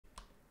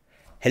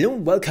Hello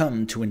and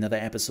welcome to another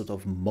episode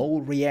of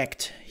Mole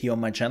React here on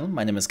my channel.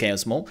 My name is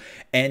ChaosMole,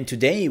 and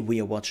today we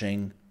are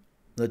watching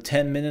the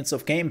 10 minutes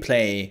of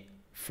gameplay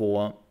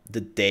for the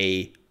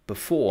day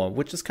before,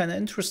 which is kind of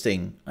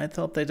interesting. I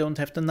thought they don't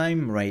have the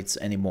name rights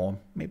anymore.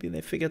 Maybe they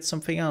figured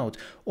something out,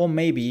 or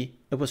maybe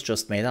it was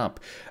just made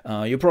up.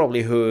 You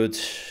probably heard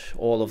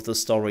all of the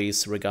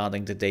stories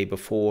regarding the day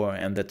before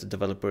and that the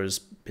developer's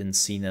been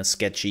seen as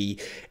sketchy,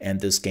 and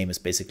this game is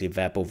basically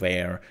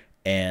vaporware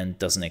and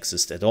doesn't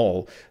exist at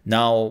all.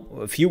 Now,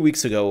 a few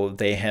weeks ago,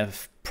 they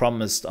have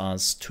promised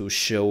us to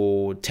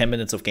show 10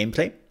 minutes of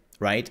gameplay,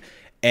 right?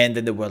 And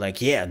then they were like,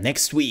 yeah,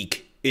 next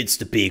week, it's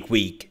the big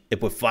week.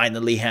 It will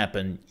finally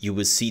happen. You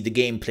will see the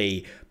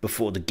gameplay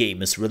before the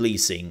game is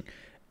releasing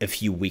a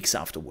few weeks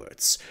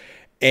afterwards.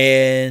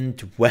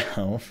 And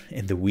well,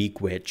 in the week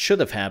where it should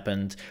have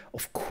happened,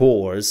 of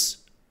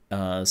course,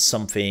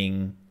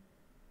 something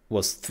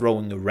was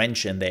throwing a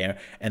wrench in there,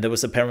 and there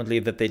was apparently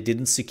that they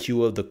didn't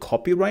secure the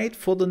copyright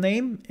for the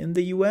name in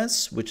the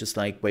US, which is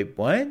like, wait,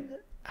 what?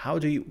 How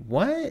do you,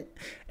 what?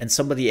 And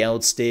somebody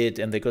else did,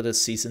 and they got a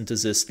cease and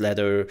desist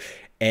letter,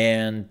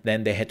 and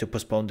then they had to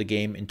postpone the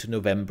game into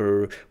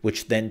November,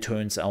 which then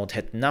turns out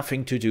had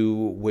nothing to do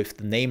with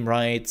the name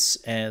rights,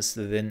 as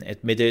they then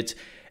admitted,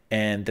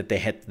 and that they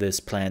had this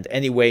planned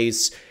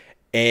anyways,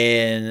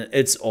 and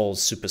it's all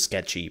super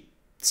sketchy.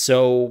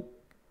 So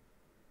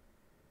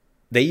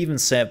they even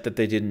said that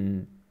they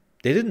didn't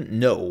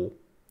know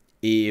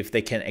if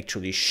they can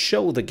actually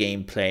show the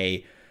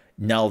gameplay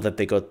now that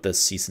they got the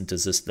cease and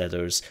desist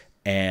letters,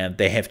 and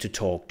they have to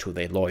talk to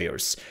their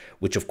lawyers,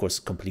 which of course is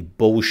complete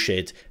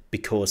bullshit,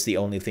 because the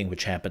only thing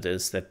which happened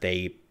is that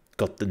they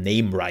got the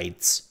name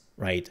rights,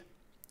 right?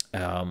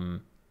 And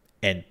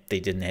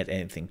they didn't have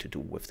anything to do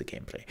with the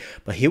gameplay.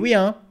 But here we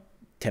are,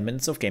 10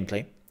 minutes of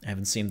gameplay. I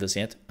haven't seen this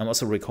yet. I'm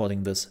also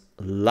recording this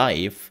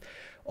live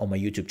on my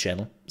YouTube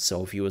channel.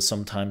 So if you are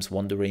sometimes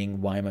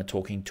wondering why am I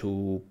talking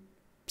to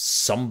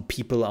some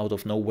people out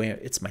of nowhere,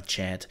 it's my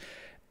chat.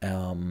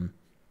 I'm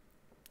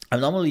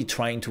normally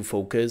trying to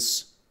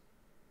focus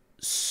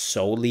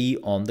solely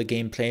on the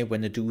gameplay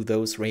when I do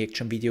those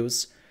reaction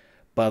videos,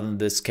 but in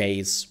this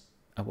case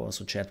I will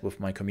also chat with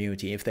my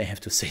community if they have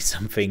to say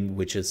something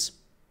which is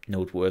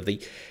noteworthy,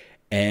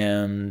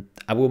 and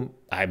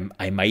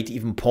I might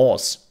even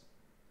pause,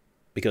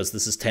 because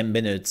this is 10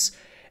 minutes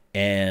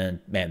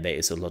and man, there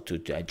is a lot to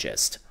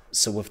digest.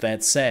 So with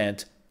that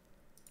said,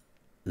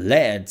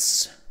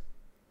 let's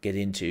get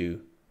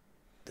into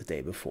the day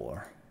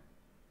before.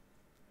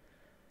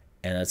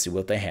 And let's see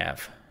what they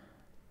have.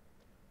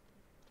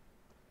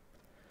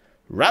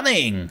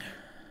 Running!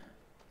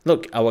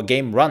 Look, our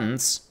game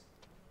runs.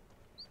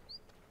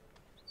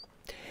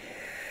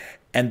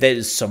 And there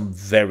is some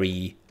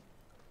very,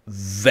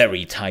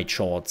 very tight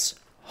shorts.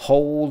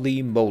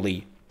 Holy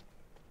moly.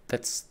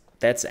 That's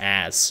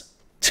ass.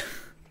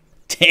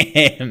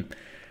 Damn.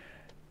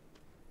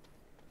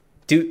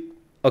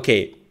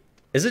 Okay,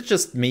 is it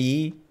just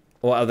me,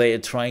 or are they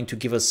trying to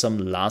give us some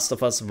Last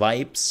of Us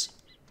vibes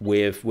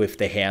with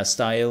the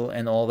hairstyle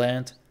and all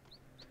that?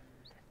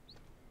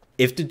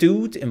 If the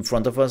dude in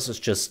front of us is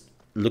just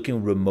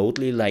looking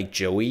remotely like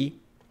Joel,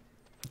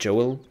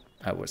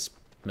 I was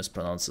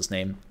mispronounced his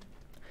name.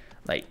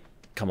 Like,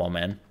 come on,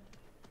 man.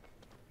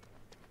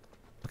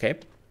 Okay,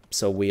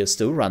 so we are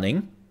still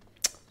running.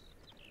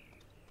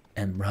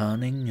 And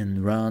running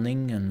and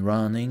running and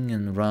running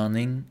and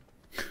running.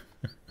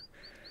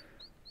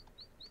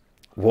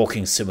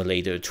 Walking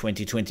Simulator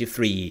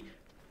 2023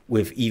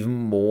 with even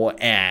more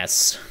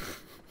ass.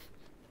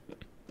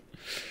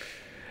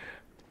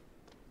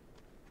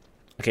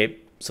 Okay,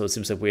 so it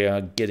seems that we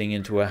are getting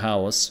into a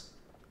house.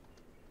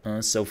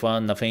 So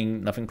far,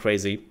 nothing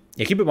crazy.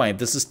 Yeah, keep in mind,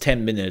 this is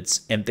 10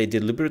 minutes, and they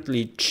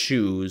deliberately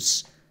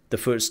choose the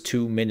first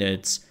 2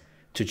 minutes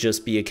to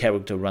just be a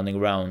character running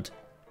around.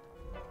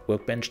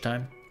 Workbench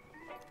time?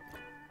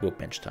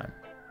 Workbench time.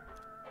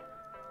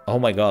 Oh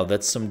my god,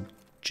 that's some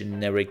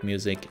generic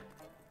music.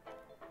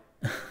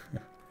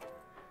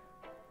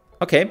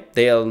 Okay,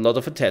 there are a lot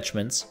of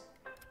attachments.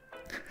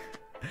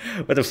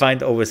 What I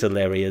find always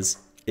hilarious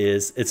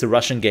is it's a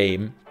Russian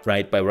game,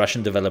 right, by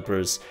Russian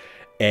developers,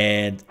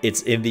 and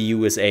it's in the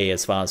USA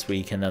as far as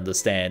we can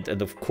understand,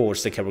 and of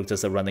course the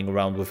characters are running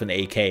around with an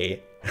AK.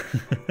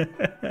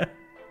 I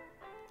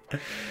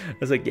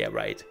was like, yeah,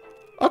 right.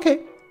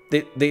 Okay.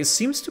 There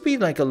seems to be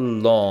like a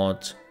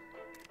lot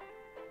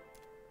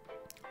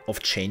of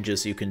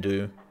changes you can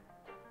do.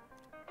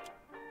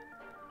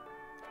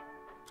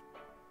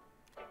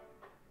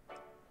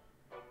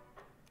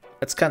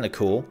 That's kind of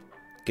cool.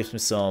 Gives me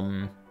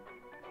some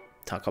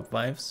Tarkov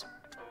vibes.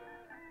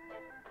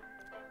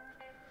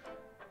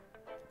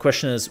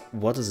 Question is,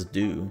 what does it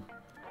do?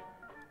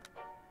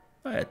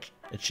 It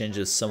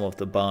changes some of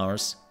the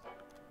bars.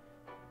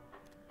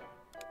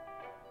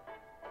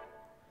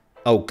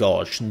 Oh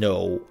gosh,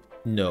 no.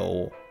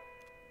 No.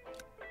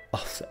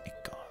 Oh, thank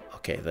God.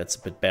 Okay, that's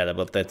a bit better,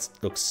 but that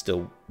looks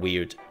still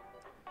weird.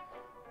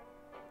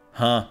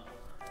 Huh.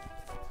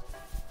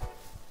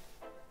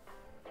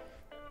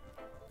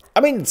 I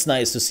mean, it's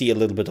nice to see a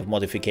little bit of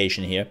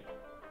modification here.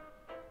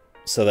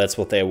 So that's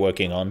what they're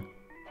working on.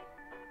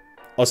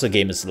 Also,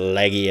 game is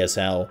laggy as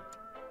hell.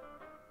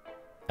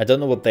 I don't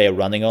know what they're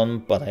running on,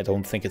 but I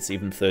don't think it's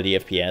even 30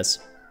 FPS.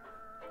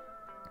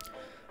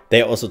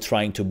 They're also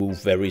trying to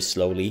move very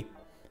slowly,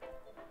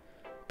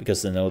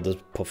 because they know the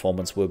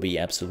performance will be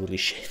absolutely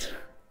shit.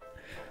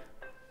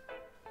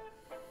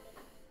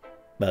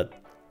 But,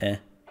 they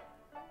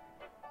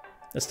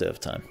still have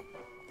time.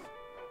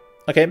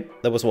 Okay,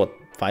 that was what,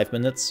 5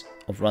 minutes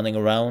of running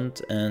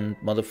around and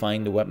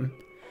modifying the weapon?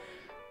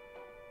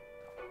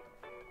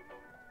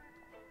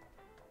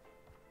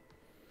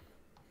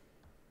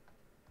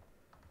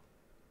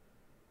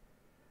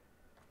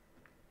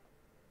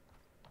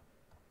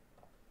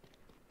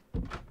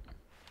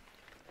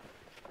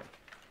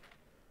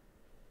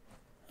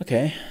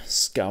 Okay,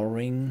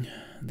 scouring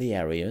the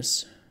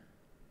areas.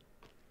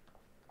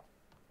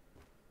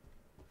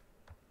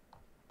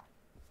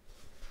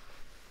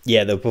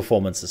 Yeah, the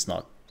performance is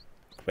not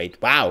great.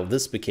 Wow,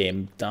 this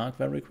became dark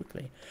very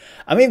quickly.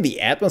 I mean,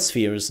 the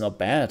atmosphere is not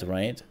bad,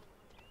 right?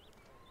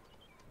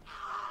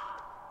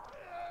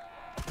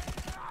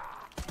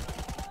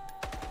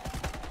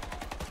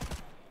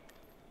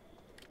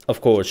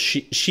 Of course,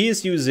 she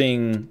is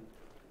using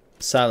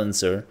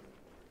silencer,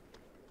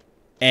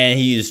 and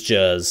he's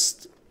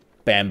just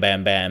bam,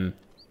 bam, bam.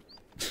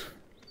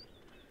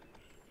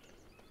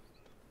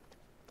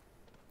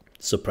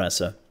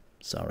 Suppressor,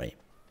 sorry.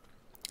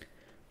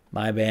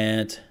 My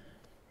bad.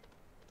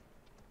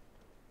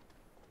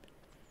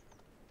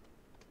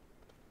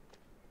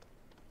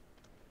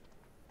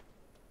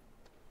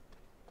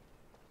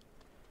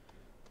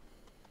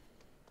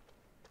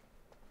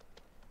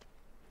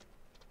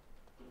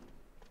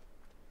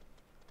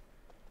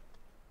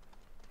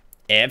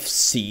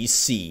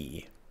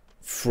 FCC.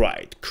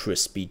 Fried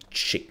crispy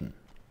chicken.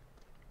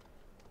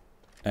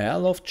 I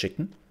love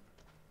chicken.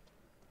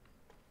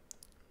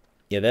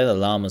 Yeah, that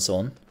alarm is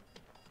on.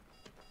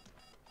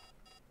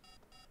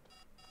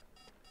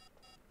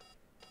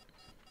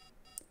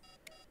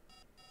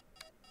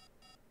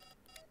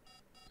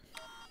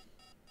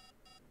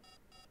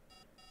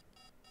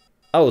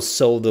 Oh,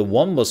 so the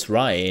one was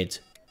right.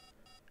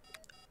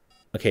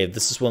 Okay,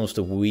 this is one of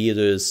the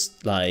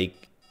weirdest, like,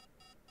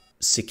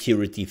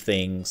 security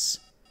things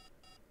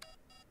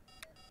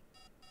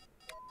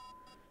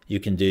you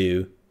can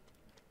do.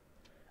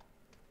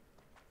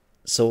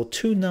 So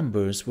 2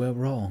 numbers were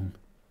wrong.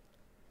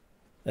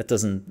 That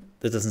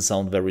doesn't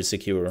sound very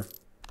secure.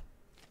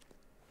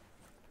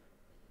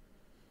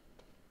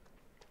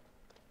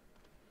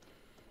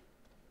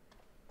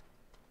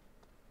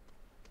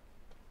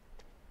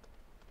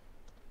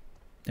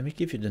 Let me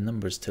give you the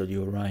numbers till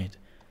you're right.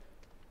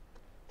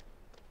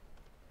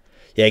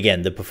 Yeah,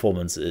 again, the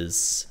performance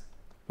is...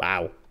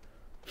 wow.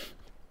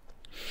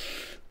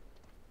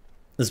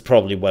 This is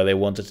probably why they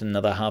wanted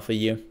another half a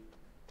year.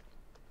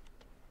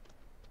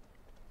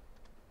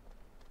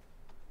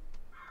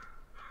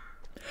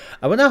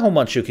 I wonder how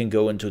much you can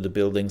go into the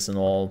buildings and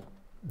all.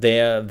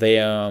 They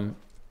are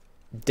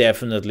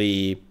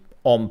definitely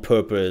on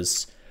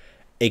purpose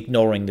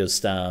ignoring the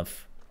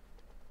staff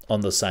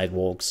on the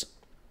sidewalks.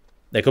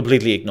 They're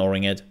completely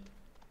ignoring it.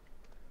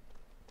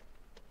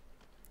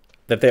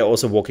 That they're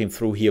also walking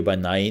through here by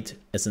night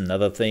is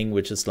another thing,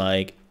 which is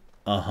like,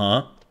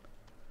 I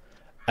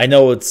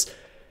know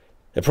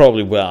they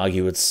probably will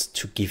argue it's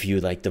to give you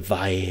like the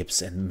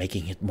vibes and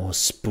making it more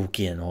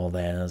spooky and all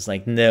that. And it's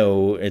like,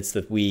 no, it's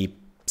that we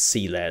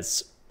see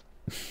less.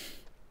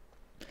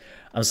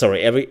 I'm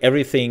sorry,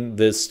 everything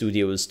this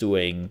studio is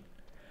doing,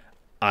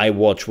 I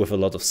watch with a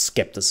lot of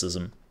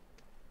skepticism.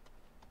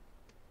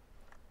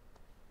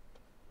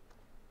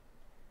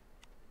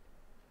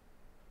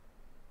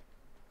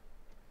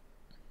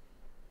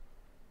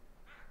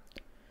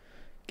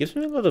 Gives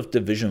me a lot of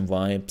Division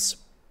vibes.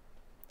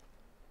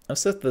 I've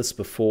said this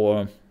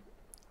before.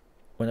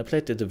 When I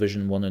played the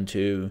Division 1 and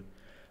 2,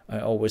 I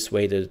always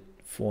waited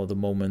for the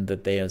moment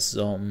that there are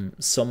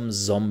some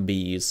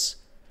zombies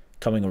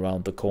coming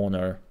around the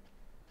corner,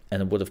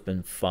 and it would have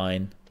been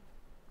fine.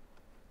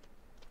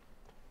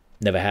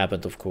 Never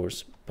happened, of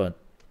course, but,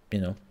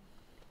 you know.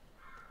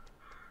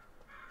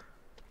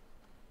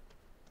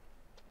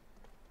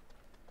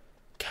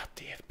 God,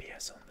 the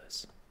FPS on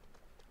this.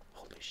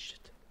 Holy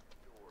shit.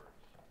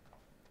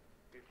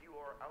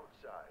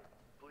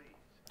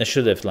 I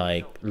should have,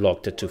 like,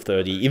 locked it to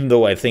 30, even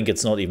though I think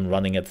it's not even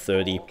running at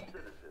 30. All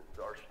citizens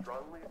are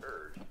strongly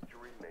urged to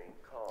remain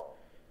calm.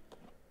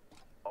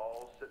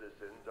 All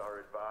citizens are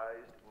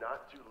advised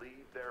not to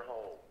leave their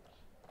homes.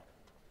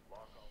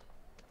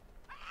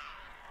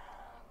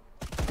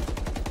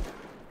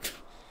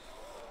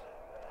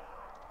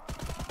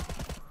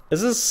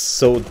 This is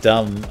so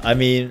dumb. I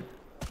mean,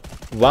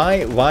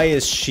 why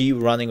is she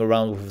running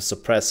around with a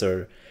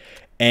suppressor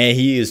and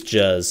he is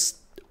just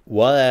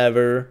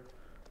whatever?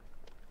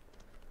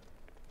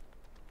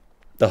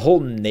 The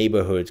whole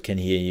neighborhood can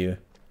hear you.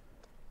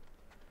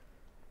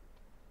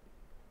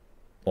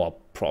 Well,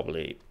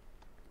 probably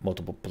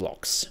multiple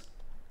blocks.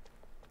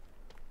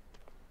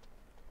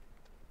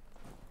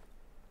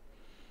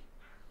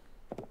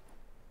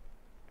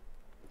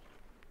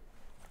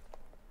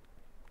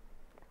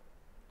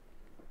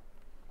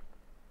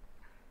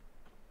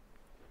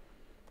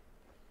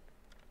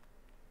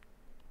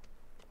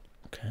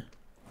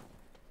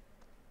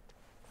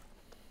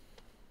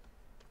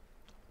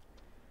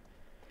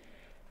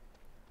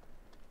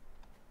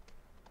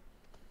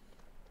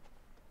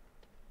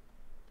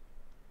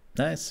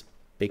 Nice.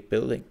 Big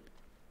building.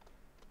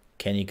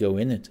 Can you go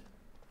in it?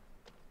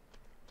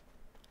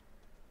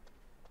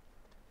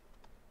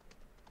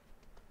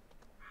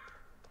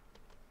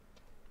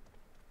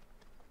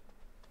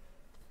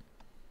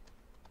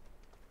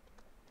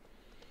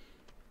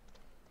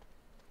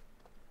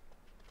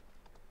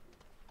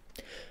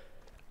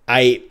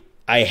 I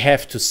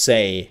have to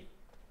say,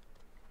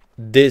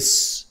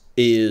 this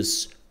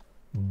is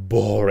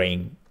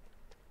boring.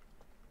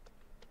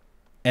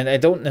 And I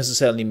don't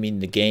necessarily mean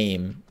the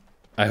game.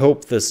 I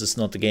hope this is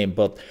not the game,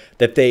 but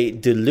that they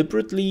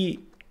deliberately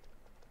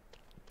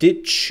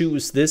did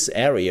choose this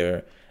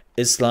area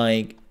is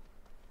like,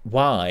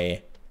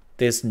 why?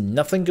 There's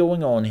nothing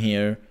going on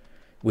here.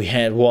 We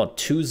had, what,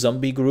 2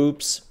 zombie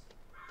groups?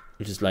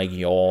 Which is like,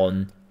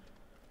 yawn.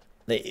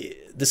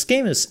 This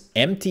game is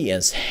empty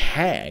as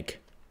heck.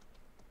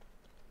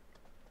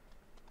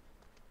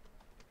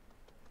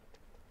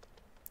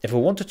 If I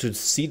wanted to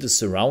see the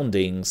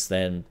surroundings,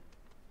 then,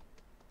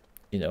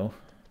 you know,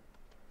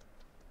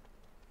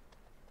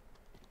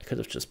 I could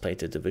have just played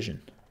The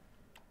Division.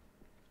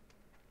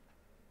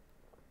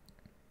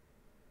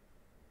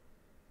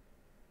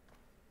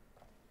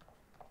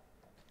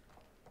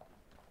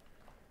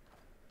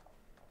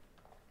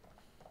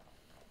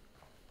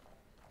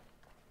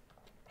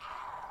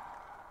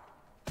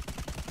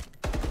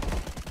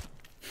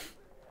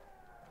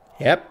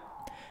 Yep.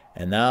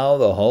 And now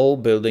the whole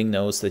building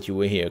knows that you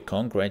were here.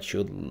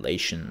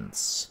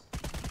 Congratulations.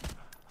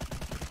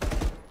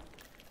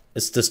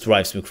 This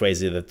drives me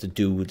crazy that the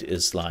dude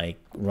is like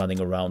running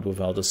around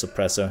without a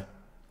suppressor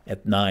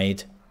at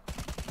night.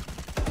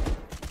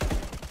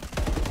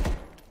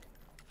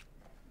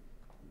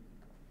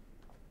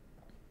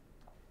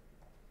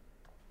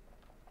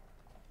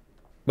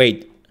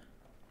 Wait.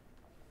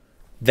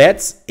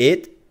 That's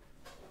it?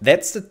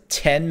 That's the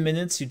 10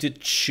 minutes you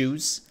did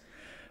choose?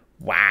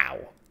 Wow.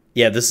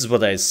 Yeah, this is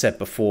what I said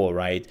before,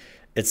 right?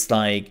 It's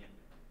like,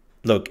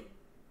 look,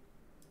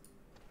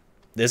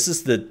 this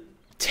is the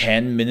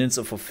 10 minutes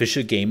of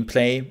official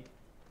gameplay.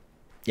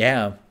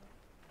 Yeah,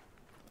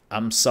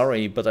 I'm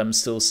sorry, but I'm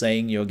still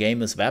saying your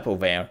game is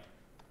vaporware.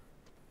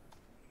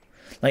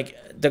 Like,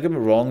 don't get me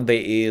wrong,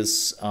 there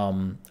is, I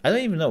don't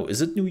even know,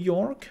 is it New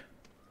York?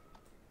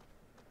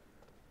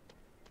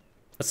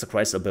 That's the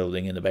Chrysler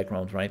building in the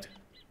background, right?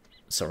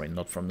 Sorry,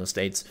 not from the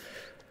States.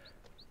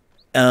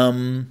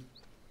 But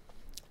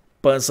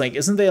it's like,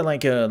 isn't there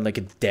like a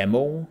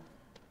demo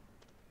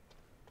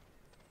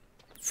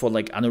for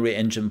like Unreal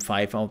Engine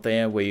 5 out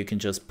there where you can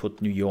just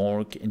put New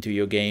York into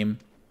your game?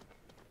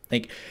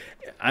 Like,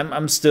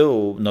 I'm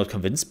still not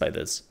convinced by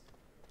this.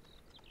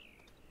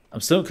 I'm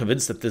still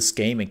convinced that this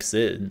game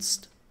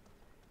exists.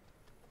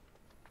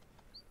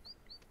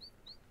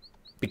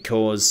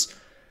 Because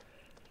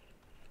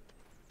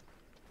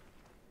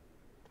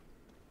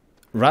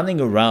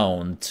running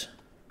around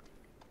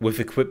with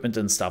equipment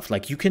and stuff,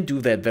 like, you can do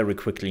that very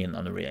quickly in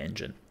Unreal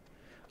Engine.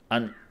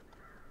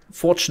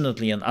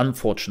 Unfortunately and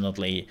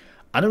unfortunately,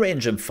 Unreal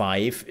Engine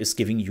 5 is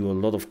giving you a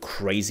lot of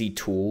crazy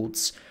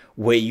tools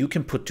where you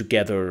can put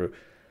together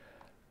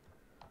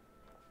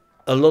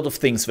a lot of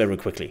things very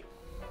quickly.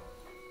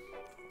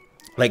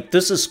 Like,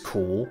 this is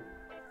cool,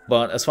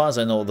 but as far as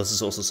I know, this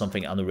is also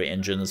something Unreal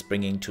Engine is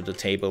bringing to the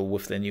table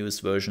with their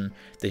newest version,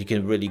 that you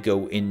can really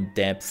go in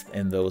depth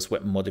in those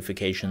weapon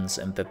modifications,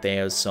 and that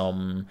there's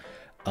some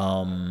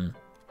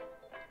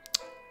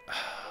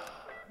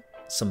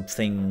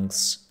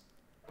things,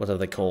 what are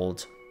they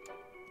called,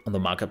 on the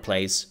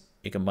marketplace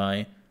you can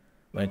buy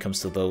when it comes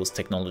to those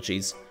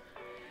technologies.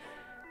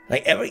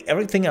 Like,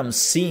 everything I'm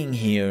seeing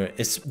here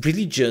is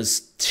really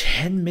just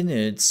 10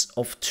 minutes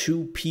of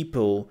 2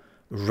 people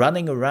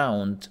running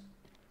around,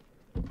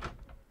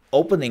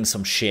 opening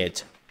some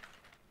shit,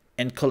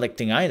 and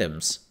collecting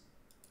items.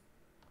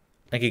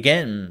 Like,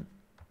 again,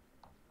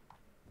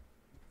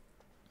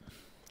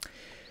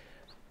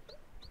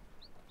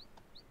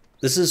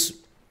 this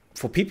is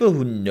for people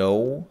who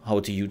know how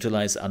to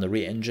utilize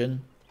Unreal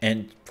Engine,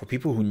 and for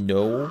people who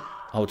know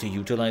how to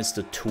utilize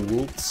the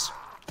tools.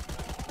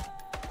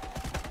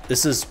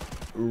 This is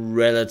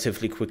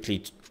relatively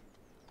quickly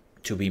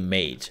to be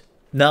made.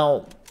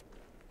 Now,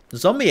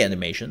 zombie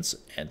animations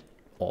and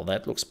all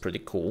that looks pretty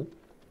cool.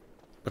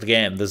 But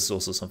again, this is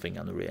also something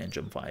Unreal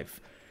Engine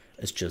 5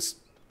 is just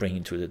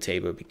bringing to the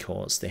table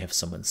because they have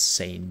some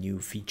insane new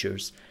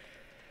features.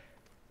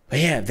 But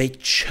yeah, they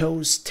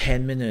chose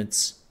 10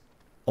 minutes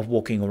of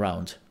walking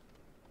around.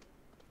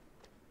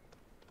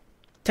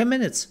 10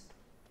 minutes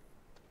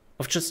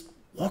of just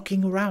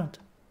walking around.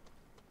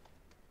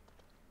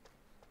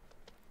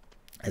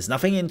 There's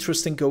nothing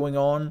interesting going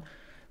on.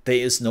 There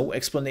is no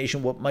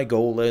explanation what my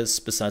goal is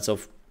besides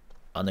of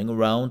running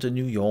around in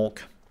New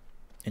York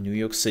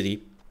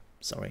City.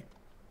 Sorry.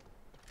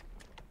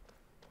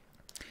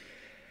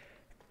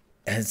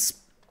 It's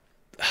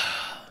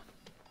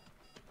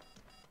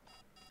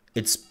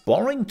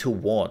boring to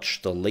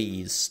watch, the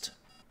least.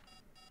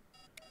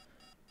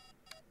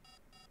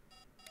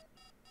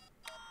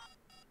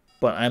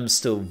 But I'm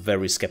still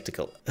very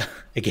skeptical.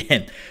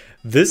 Again,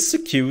 this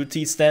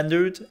security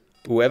standard,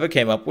 Whoever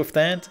came up with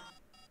that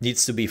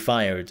needs to be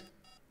fired.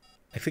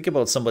 I think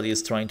about somebody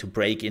is trying to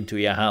break into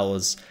your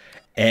house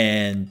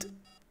and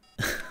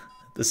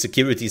the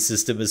security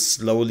system is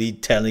slowly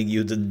telling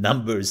you the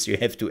numbers you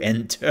have to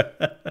enter.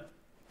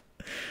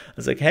 I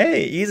was like,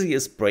 hey,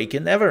 easiest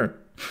break-in ever.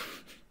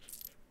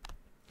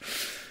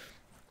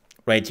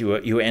 Right, you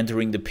were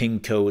entering the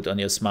PIN code on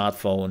your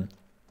smartphone.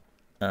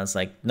 And I was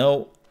like,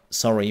 no,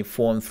 sorry,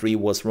 4 and 3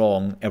 was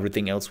wrong.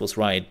 Everything else was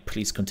right.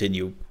 Please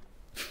continue.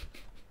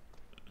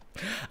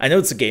 I know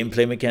it's a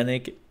gameplay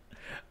mechanic,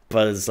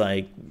 but it's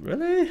like,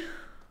 really?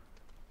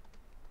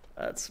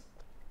 That's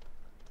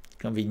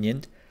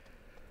convenient.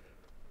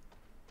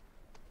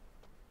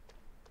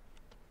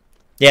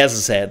 Yeah, as I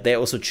said, they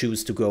also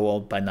choose to go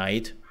out by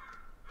night.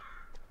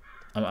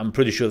 I'm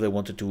pretty sure they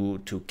wanted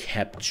to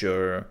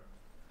capture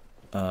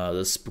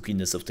the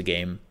spookiness of the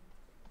game,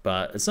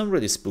 but it's not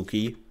really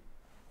spooky.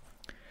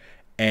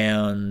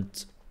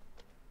 And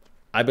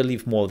I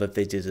believe more that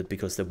they did it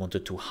because they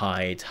wanted to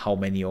hide how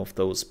many of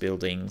those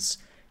buildings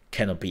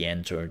cannot be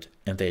entered,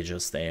 and they're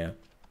just there.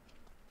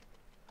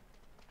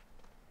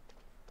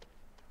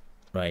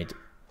 Right.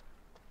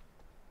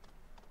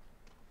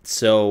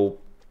 So,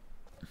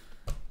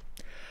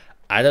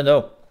 I don't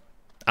know.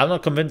 I'm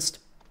not convinced.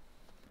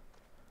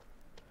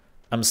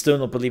 I'm still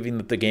not believing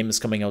that the game is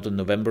coming out in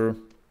November.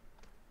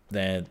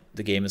 That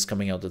the game is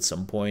coming out at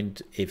some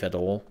point, if at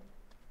all.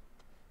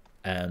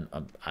 And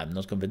I'm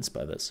not convinced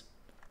by this.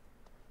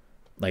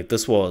 Like,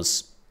 this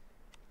was...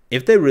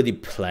 If they really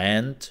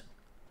planned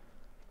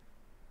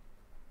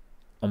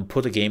on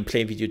put a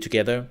gameplay video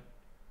together,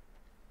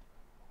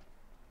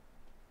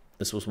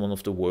 this was one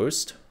of the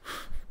worst.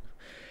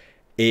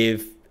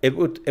 If it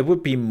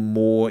would be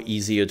more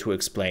easier to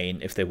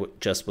explain if they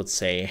would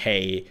say,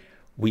 hey,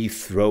 we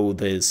throw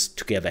this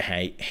together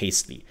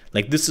hastily.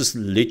 Like, this is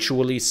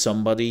literally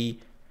somebody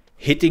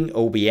hitting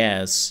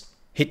OBS,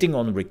 hitting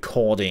on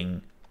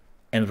recording,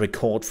 and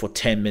record for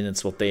 10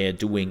 minutes what they are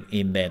doing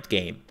in that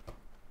game.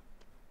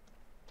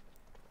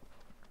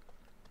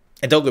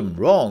 And don't get me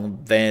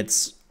wrong,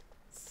 that's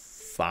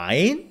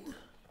fine.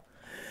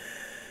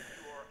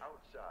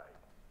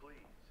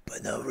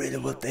 But not really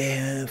what they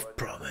have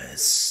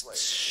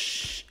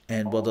promised.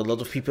 And what a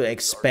lot of people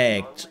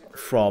expect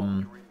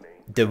from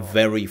the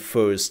very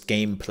first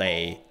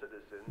gameplay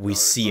we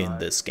see in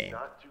this game.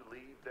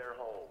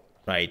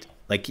 Right?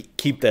 Like,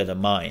 keep that in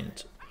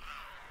mind.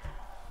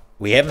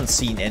 We haven't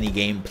seen any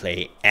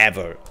gameplay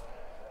ever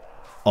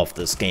of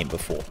this game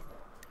before.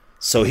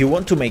 So he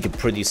wants to make a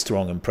pretty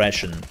strong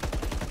impression.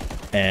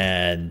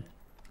 And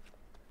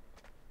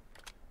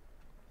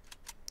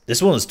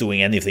this one is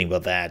doing anything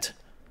but that.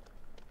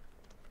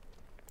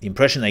 The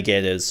impression I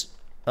get is,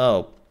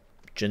 oh,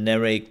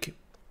 generic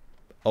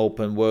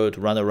open world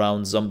run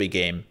around zombie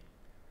game.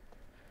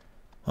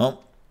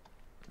 Well,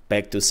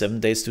 back to 7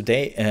 Days to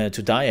Die,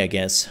 I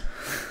guess.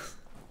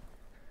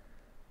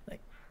 Like,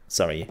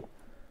 sorry.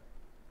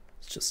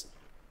 It's just...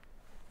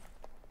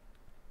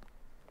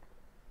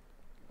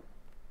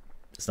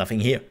 There's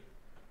nothing here.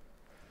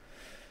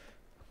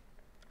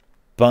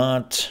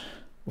 But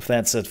with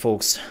that said,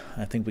 folks,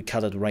 I think we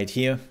cut it right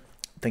here.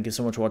 Thank you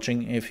so much for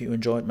watching. If you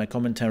enjoyed my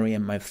commentary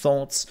and my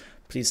thoughts,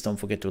 please don't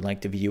forget to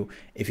like the video.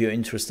 If you're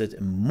interested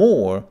in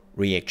more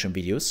reaction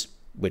videos,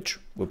 which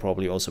will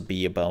probably also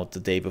be about the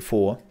day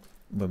before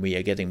when we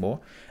are getting more,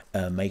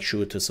 make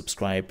sure to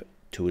subscribe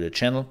to the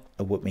channel.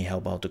 It would me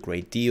help out a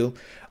great deal.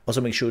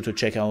 Also make sure to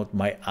check out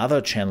my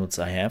other channels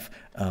I have.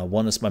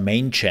 One is my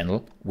main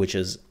channel, which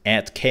is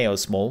at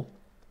ChaosMole,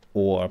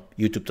 or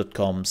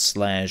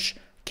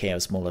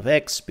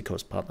youtube.com/ChaosMoleFX,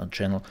 because partner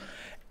channel.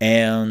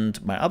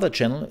 And my other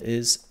channel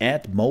is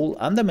at Mole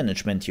Under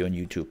Management here on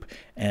YouTube.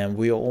 And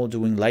we are all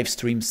doing live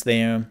streams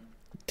there,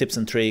 tips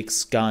and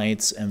tricks,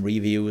 guides and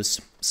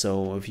reviews.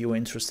 So if you're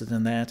interested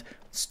in that,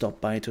 stop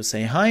by to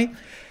say hi.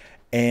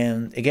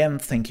 And again,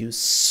 thank you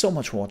so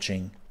much for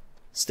watching.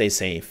 Stay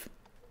safe,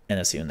 and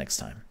I'll see you next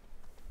time.